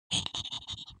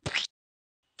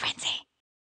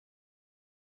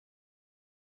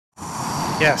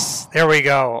Yes, there we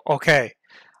go. Okay,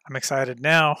 I'm excited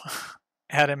now.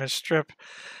 Add image strip.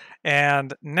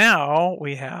 And now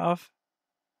we have,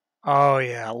 oh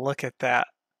yeah, look at that.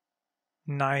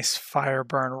 Nice fire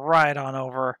burn right on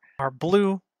over our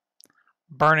blue,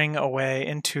 burning away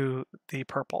into the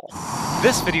purple.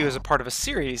 This video is a part of a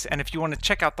series, and if you want to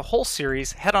check out the whole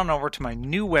series, head on over to my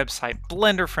new website,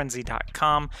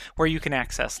 blenderfrenzy.com, where you can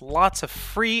access lots of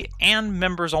free and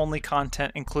members-only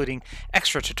content, including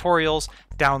extra tutorials,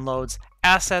 downloads,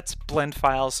 assets, blend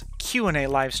files, Q&A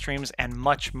live streams, and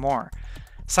much more.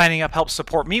 Signing up helps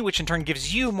support me, which in turn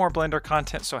gives you more Blender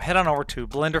content, so head on over to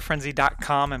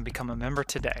blenderfrenzy.com and become a member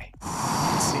today.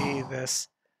 See this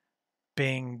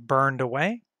being burned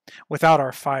away. Without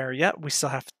our fire yet, we still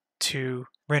have to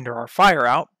render our fire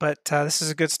out, but this is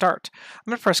a good start.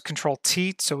 I'm going to press Control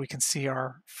T so we can see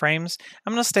our frames.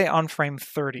 I'm going to stay on frame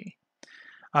 30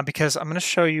 because I'm going to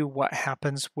show you what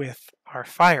happens with our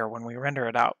fire when we render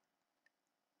it out.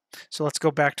 So let's go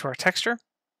back to our texture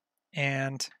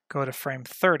and go to frame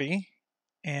 30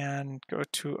 and go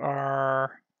to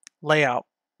our layout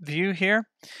view here,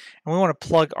 and we want to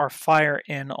plug our fire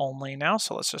in only now,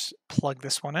 so let's just plug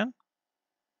this one in.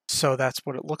 So that's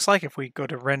what it looks like. If we go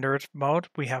to rendered mode,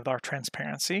 we have our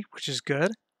transparency, which is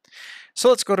good. So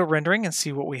let's go to rendering and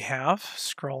see what we have.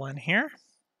 Scroll in here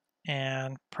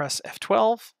and press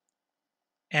F12,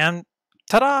 and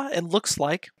ta-da, it looks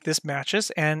like this matches,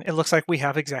 and it looks like we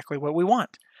have exactly what we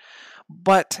want.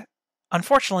 But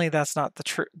unfortunately, that's not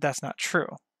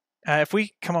true. If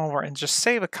we come over and just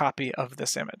save a copy of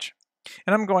this image,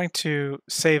 and I'm going to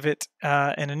save it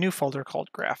in a new folder called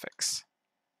graphics.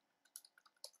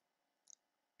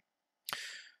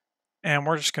 And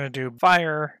we're just going to do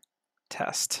fire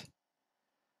test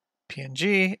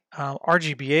PNG,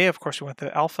 RGBA, of course we want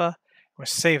the alpha, we'll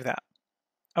save that.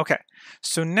 Okay,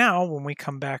 so now when we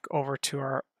come back over to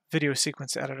our video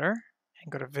sequence editor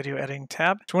and go to video editing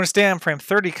tab, so we want to stay on frame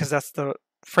 30 because that's the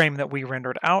frame that we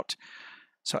rendered out.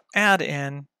 So add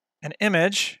in an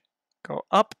image, go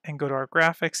up and go to our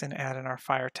graphics and add in our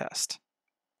fire test.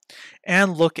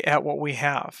 And look at what we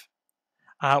have.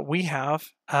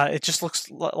 It just looks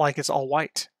like it's all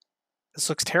white. This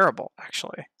looks terrible,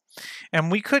 actually.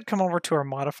 And we could come over to our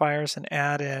modifiers and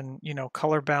add in,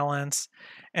 color balance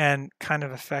and kind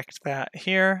of affect that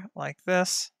here like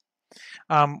this.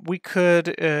 We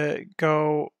could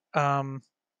go and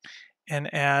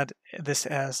add this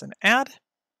as an add.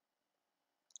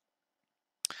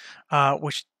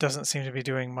 Which doesn't seem to be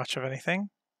doing much of anything.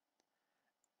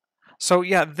 So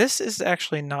yeah, this is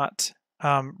actually not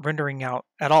rendering out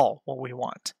at all what we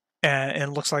want. And it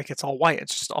looks like it's all white,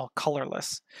 it's just all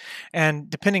colorless. And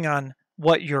depending on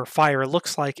what your fire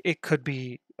looks like, it could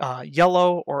be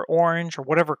yellow or orange or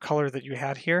whatever color that you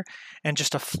had here, and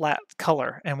just a flat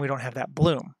color, and we don't have that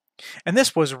bloom. And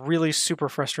this was really super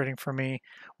frustrating for me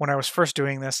when I was first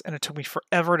doing this, and it took me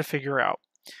forever to figure out.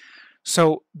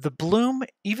 So the bloom,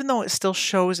 even though it still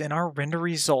shows in our render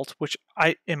result, which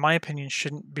in my opinion,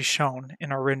 shouldn't be shown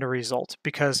in our render result,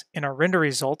 because in our render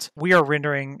result, we are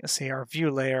rendering, say, our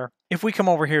view layer. If we come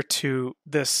over here to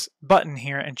this button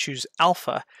here and choose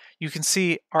alpha, you can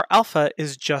see our alpha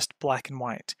is just black and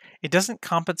white. It doesn't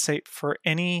compensate for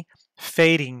any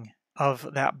fading of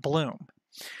that bloom.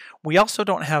 We also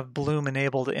don't have bloom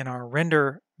enabled in our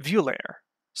render view layer.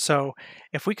 So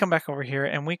if we come back over here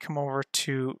and we come over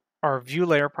to our view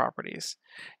layer properties,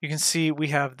 you can see we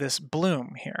have this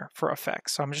bloom here for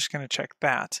effects. So I'm just going to check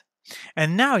that.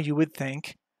 And now you would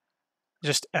think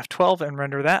just F12 and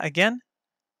render that again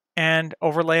and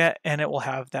overlay it, and it will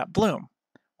have that bloom.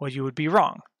 Well, you would be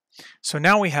wrong. So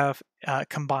now we have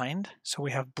combined. So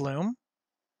we have bloom.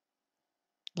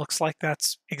 Looks like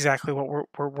that's exactly what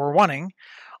we're wanting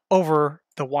over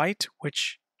the white,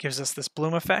 which gives us this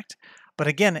bloom effect. But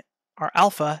again, our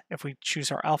alpha, if we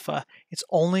choose our alpha, it's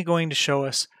only going to show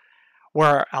us where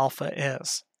our alpha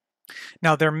is.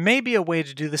 Now, there may be a way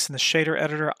to do this in the shader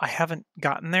editor. I haven't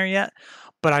gotten there yet,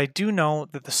 but I do know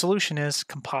that the solution is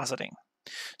compositing.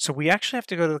 So we actually have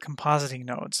to go to the compositing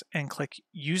nodes and click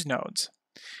Use Nodes.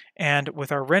 And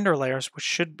with our render layers, which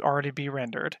should already be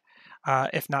rendered,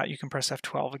 if not, you can press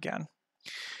F12 again.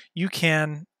 You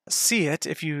can see it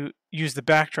if you use the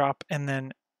backdrop and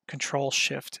then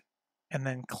Control-Shift and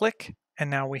then click, and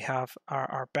now we have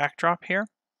our backdrop here.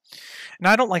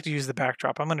 Now I don't like to use the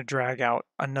backdrop. I'm going to drag out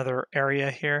another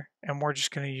area here, and we're just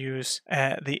going to use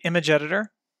the image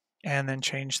editor and then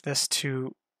change this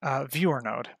to viewer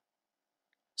node.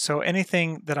 So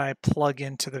anything that I plug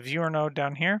into the viewer node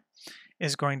down here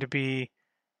is going to be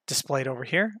displayed over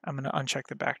here. I'm going to uncheck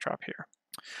the backdrop here.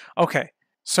 Okay,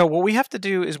 so what we have to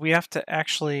do is we have to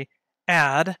actually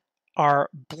add our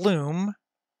bloom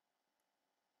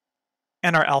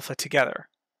and our alpha together.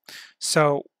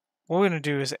 So what we're going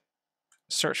to do is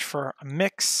search for a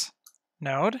mix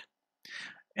node,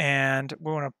 and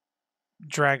we want to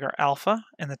drag our alpha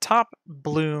in the top,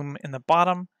 bloom in the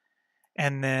bottom,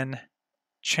 and then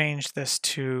change this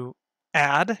to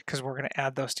add, because we're going to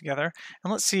add those together.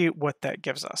 And let's see what that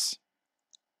gives us.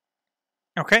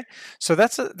 Okay, so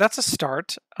that's a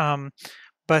start,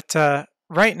 but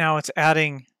right now it's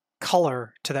adding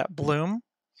color to that bloom,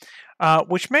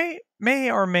 which may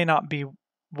or may not be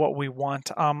what we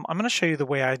want. I'm going to show you the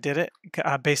way I did it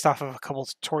based off of a couple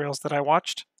tutorials that I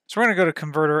watched. So we're going to go to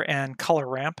Converter and Color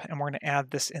Ramp, and we're going to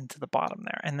add this into the bottom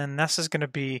there. And then this is going to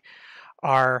be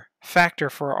our factor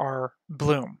for our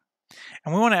bloom.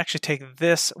 And we want to actually take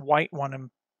this white one and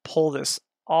pull this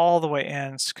all the way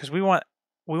in, because we want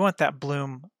that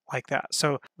bloom like that.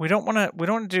 So we don't want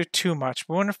to do too much.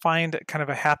 We want to find kind of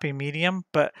a happy medium,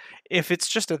 but if it's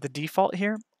just at the default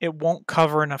here, it won't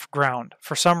cover enough ground.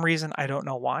 For some reason, I don't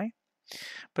know why.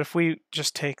 But if we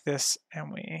just take this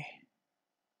and we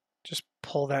just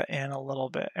pull that in a little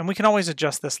bit, and we can always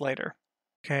adjust this later.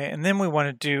 Okay, and then we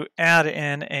want to add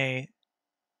in a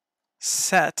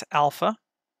set alpha,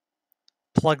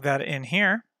 plug that in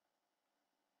here,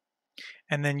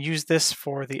 and then use this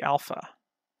for the alpha.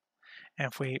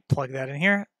 And if we plug that in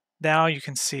here, now you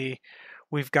can see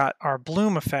we've got our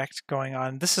bloom effect going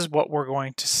on. This is what we're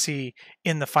going to see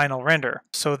in the final render.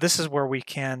 So this is where we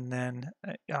can then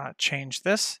change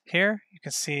this here. You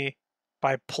can see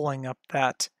by pulling up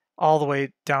that all the way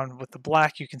down with the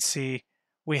black, you can see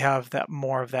we have that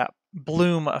more of that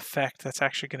bloom effect that's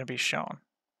actually going to be shown.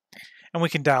 And we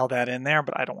can dial that in there,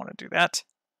 but I don't want to do that.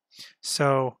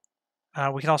 So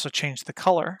we can also change the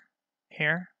color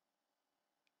here,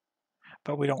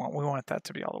 but we want that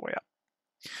to be all the way up.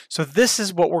 So this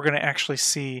is what we're going to actually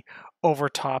see over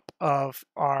top of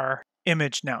our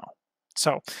image now.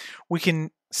 So we can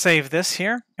save this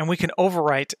here, and we can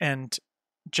overwrite and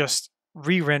just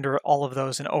re-render all of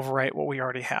those and overwrite what we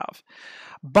already have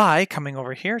by coming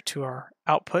over here to our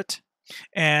output.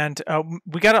 And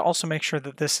we got to also make sure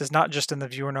that this is not just in the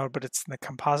viewer node, but it's in the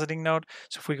compositing node.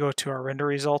 So if we go to our render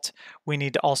result, we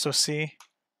need to also see.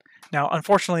 Now,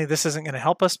 unfortunately, this isn't going to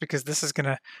help us, because this is going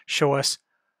to show us,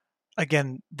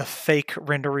 again, the fake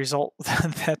render result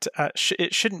that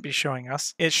it shouldn't be showing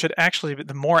us. It should actually be,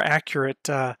 the more accurate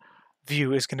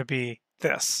view is going to be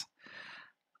this,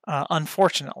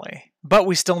 unfortunately. But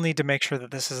we still need to make sure that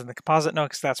this is in the composite node,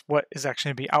 because that's what is actually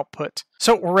going to be output.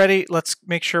 So we're ready. Let's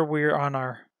make sure we're on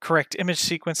our correct image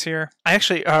sequence here. I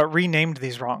actually renamed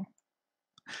these wrong.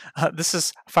 This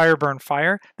is fire, burn,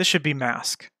 fire. This should be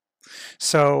mask.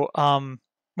 So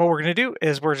what we're going to do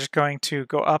is we're just going to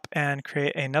go up and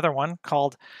create another one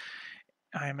called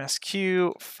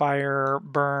IMSQ fire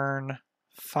burn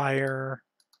fire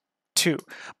 2.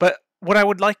 But what I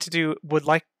would like to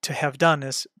have done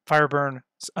is fireburn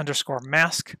underscore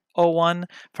mask 01,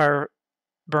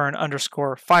 fireburn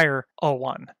underscore fire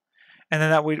 01. And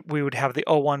then that we would have the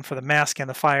 01 for the mask and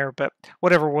the fire, but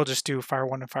whatever, we'll just do fire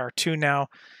 1 and fire 2 now,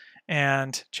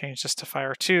 and change this to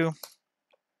fire 2.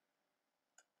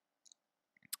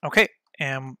 Okay,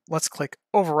 and let's click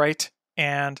overwrite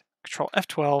and Control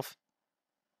F12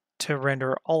 to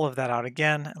render all of that out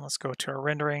again. And let's go to our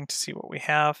rendering to see what we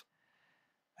have.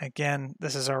 Again,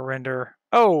 this is our render.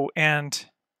 Oh, and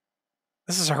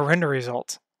this is our render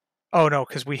result. Oh no,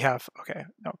 because we have, okay,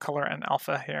 no, color and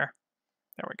alpha here.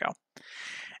 There we go.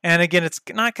 And again, it's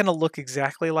not going to look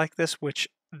exactly like this, which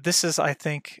this is, I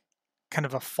think, kind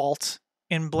of a fault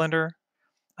in Blender.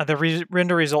 The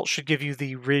render result should give you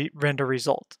the render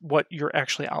result, what you're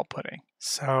actually outputting.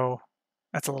 So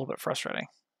that's a little bit frustrating.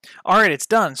 All right, it's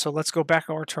done. So let's go back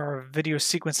over to our video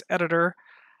sequence editor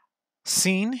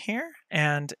scene here,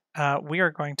 and we are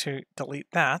going to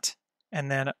delete that and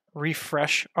then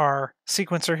refresh our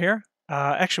sequencer here.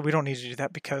 Actually, we don't need to do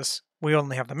that because we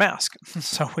only have the mask.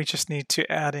 So we just need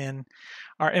to add in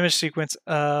our image sequence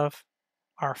of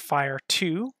our fire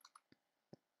 2.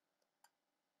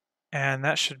 And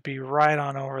that should be right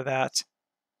on over that.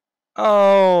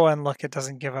 Oh, and look, it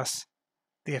doesn't give us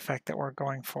the effect that we're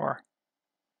going for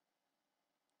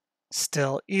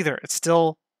still either. It's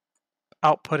still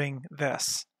outputting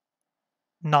this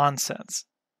nonsense.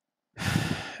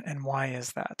 And why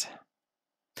is that?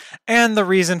 And the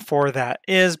reason for that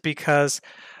is because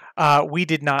we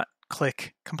did not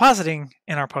click compositing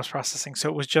in our post-processing. So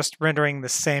it was just rendering the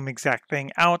same exact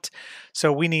thing out.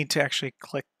 So we need to actually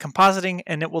click compositing,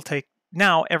 and it will take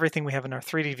now everything we have in our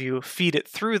 3D view, feed it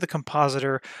through the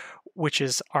compositor, which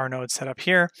is our node set up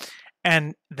here,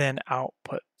 and then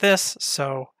output this.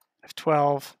 So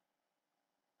F12,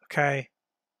 okay,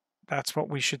 that's what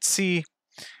we should see.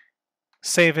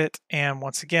 save it, and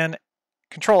once again,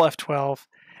 Control F12,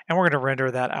 and we're going to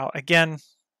render that out again.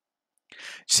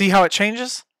 See how it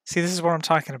changes? See, this is what I'm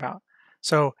talking about.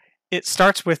 So it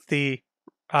starts with the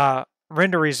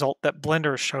render result that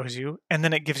Blender shows you, and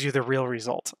then it gives you the real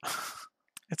result.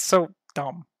 It's so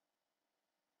dumb.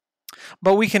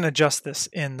 But we can adjust this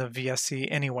in the VSE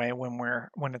anyway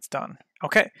when it's done.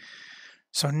 Okay,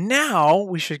 so now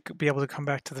we should be able to come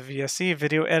back to the VSE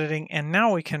video editing, and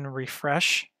now we can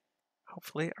refresh,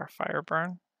 hopefully, our fire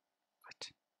burn.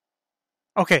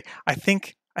 Okay, I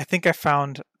think I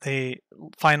found the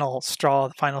final straw,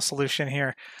 the final solution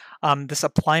here. This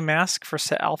apply mask for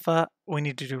set alpha, we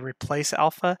need to do replace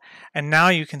alpha, and now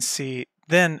you can see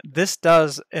then this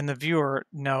does in the viewer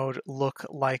node look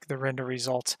like the render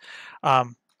result.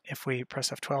 If we press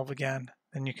F12 again,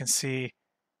 then you can see,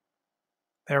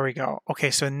 there we go. Okay,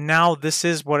 so now this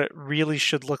is what it really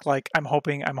should look like. I'm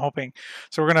hoping.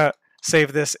 So we're gonna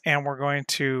save this, and we're going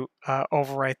to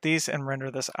overwrite these and render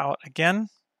this out again.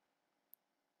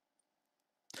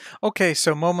 Okay,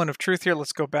 so moment of truth here.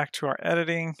 Let's go back to our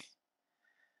editing,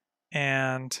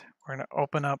 and we're going to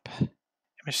open up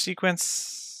image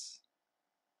sequence,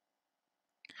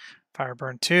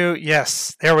 Fireburn 2.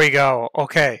 Yes, there we go.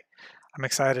 Okay, I'm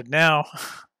excited now.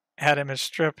 Add image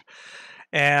strip,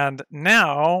 and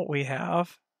now we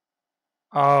have,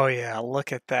 oh yeah,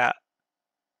 look at that.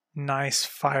 Nice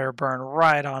fire burn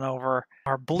right on over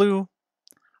our blue,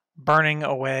 burning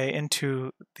away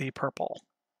into the purple,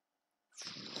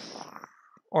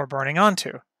 or burning onto.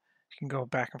 You can go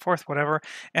back and forth, whatever.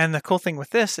 And the cool thing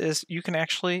with this is you can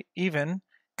actually even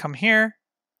come here.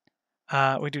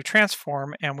 We do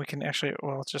transform, and we can actually,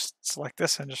 well, just select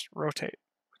this and just rotate.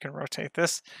 We can rotate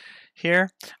this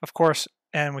here, of course,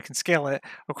 and we can scale it.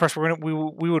 Of course, we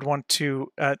would want to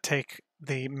take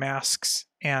the masks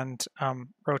and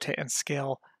rotate and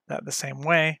scale that the same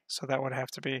way. So that would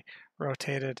have to be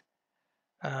rotated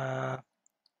as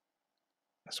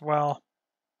well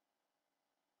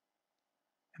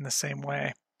in the same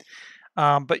way.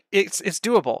 But it's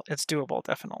doable. It's doable,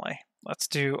 definitely. Let's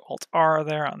do Alt-R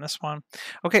there on this one.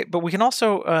 Okay, but we can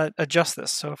also adjust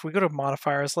this. So if we go to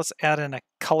modifiers, let's add in a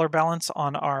color balance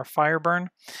on our fire burn.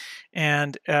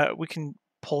 And we can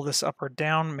pull this up or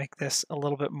down, make this a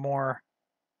little bit more,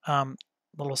 a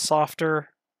little softer,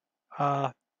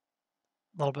 a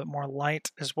little bit more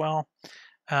light as well.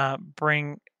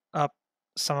 Bring up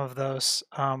some of those,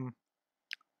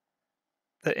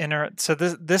 the inner, so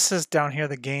this is down here,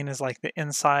 the gain is like the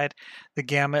inside, the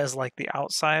gamma is like the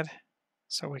outside.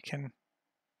 So we can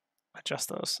adjust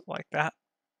those like that.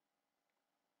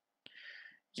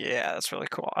 Yeah, that's really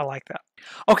cool. I like that.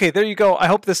 Okay, there you go. I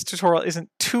hope this tutorial isn't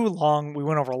too long. We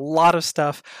went over a lot of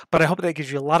stuff, but I hope that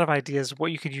gives you a lot of ideas of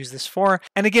what you could use this for.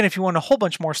 And again, if you want a whole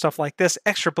bunch more stuff like this,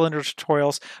 extra Blender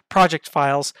tutorials, project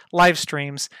files, live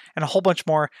streams, and a whole bunch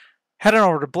more, head on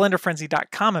over to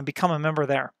blenderfrenzy.com and become a member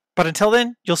there. But until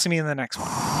then, you'll see me in the next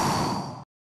one.